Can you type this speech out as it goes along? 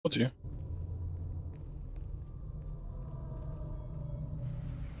Told you.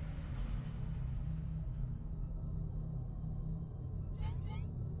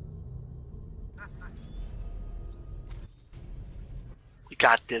 You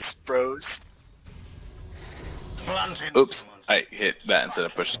got this, bros. Oops, I hit that instead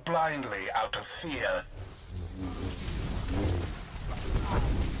of pushing. Blindly out of fear.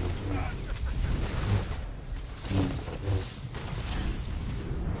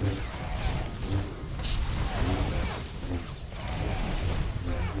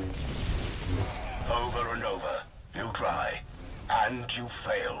 Over and over, you try, and you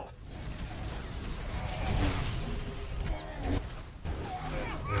fail.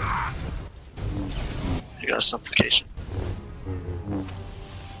 You got a supplication.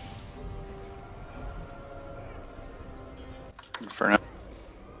 Inferno.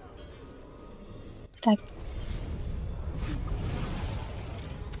 Stack.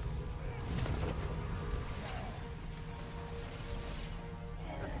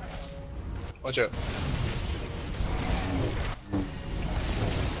 Watch out.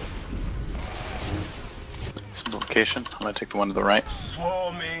 Simplification. I'm gonna take the one to the right.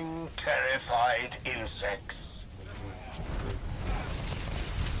 Swarming, terrified insects.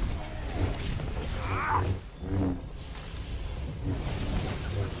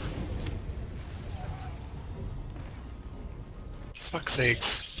 Fuck's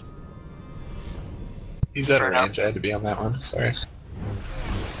sakes. He's out of range, I had to be on that one, sorry.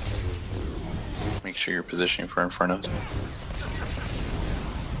 Make sure you're positioning for Infernos.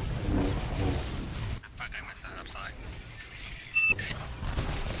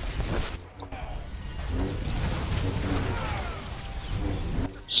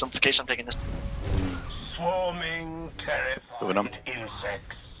 Supplication, I'm taking this. Swarming, Moving on. terrified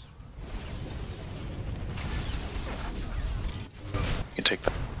insects. You can take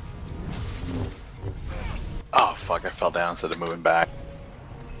that. Oh fuck, I fell down instead of moving back.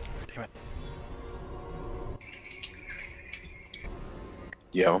 Damn it.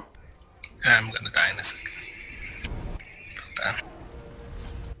 You have him? I'm gonna die in a second. Fell down.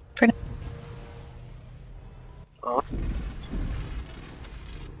 Oh.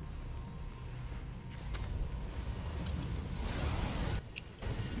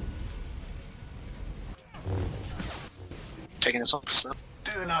 Taking this off the snap.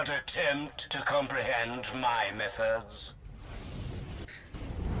 Do not attempt to comprehend my methods.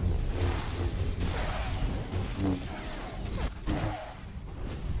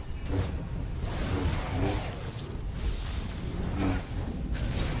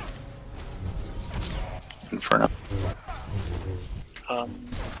 Inferno.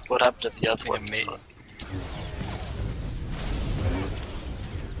 What happened to the other one? Me.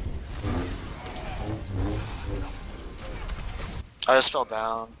 I just fell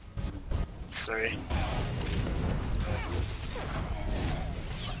down. Sorry.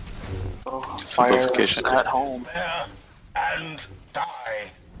 Oh, fire Simplification. at home. There and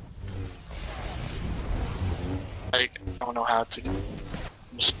die. I don't know how to.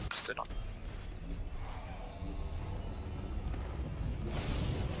 I'm just sit on.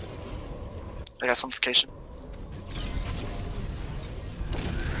 I got simplification.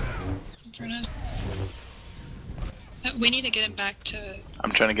 We need to get him back to...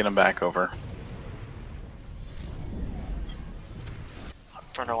 I'm trying to get him back over.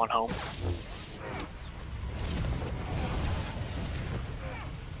 For no one home.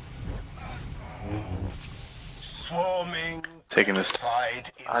 Swarming, Taking this.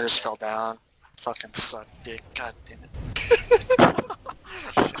 terrified I just fell down. Fucking suck dick. God damn it.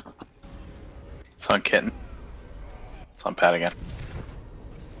 It's on Kitten. It's on Pat again.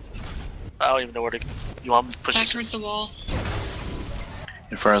 I don't even know where to go. You want me to push Back this? towards the wall.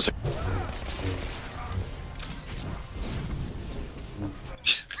 Inferno's.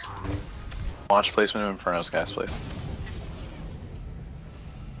 Watch placement of Inferno's, guys, please.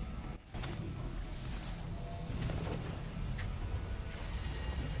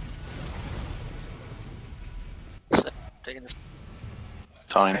 Taking this.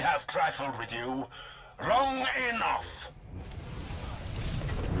 I Time. have trifled with you long enough.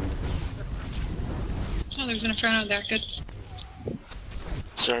 Oh, there's an Inferno there. Good.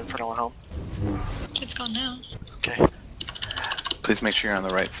 Sir, for no one home. It's gone now. Okay. Please make sure you're on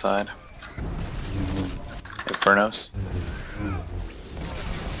the right side. Infernos.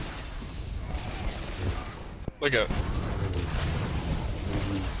 Look out.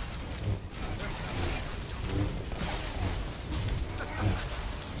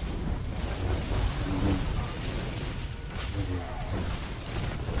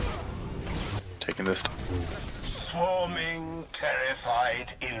 Taking this. Swarming,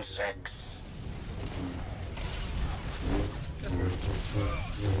 Terrified insects.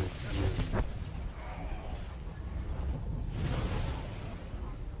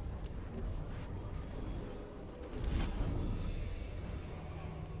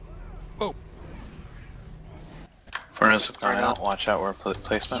 Whoa. Furnace have gone Right out. Watch out where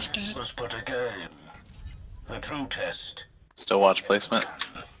placement. He's dead. Was but a game. The true test Still watch placement.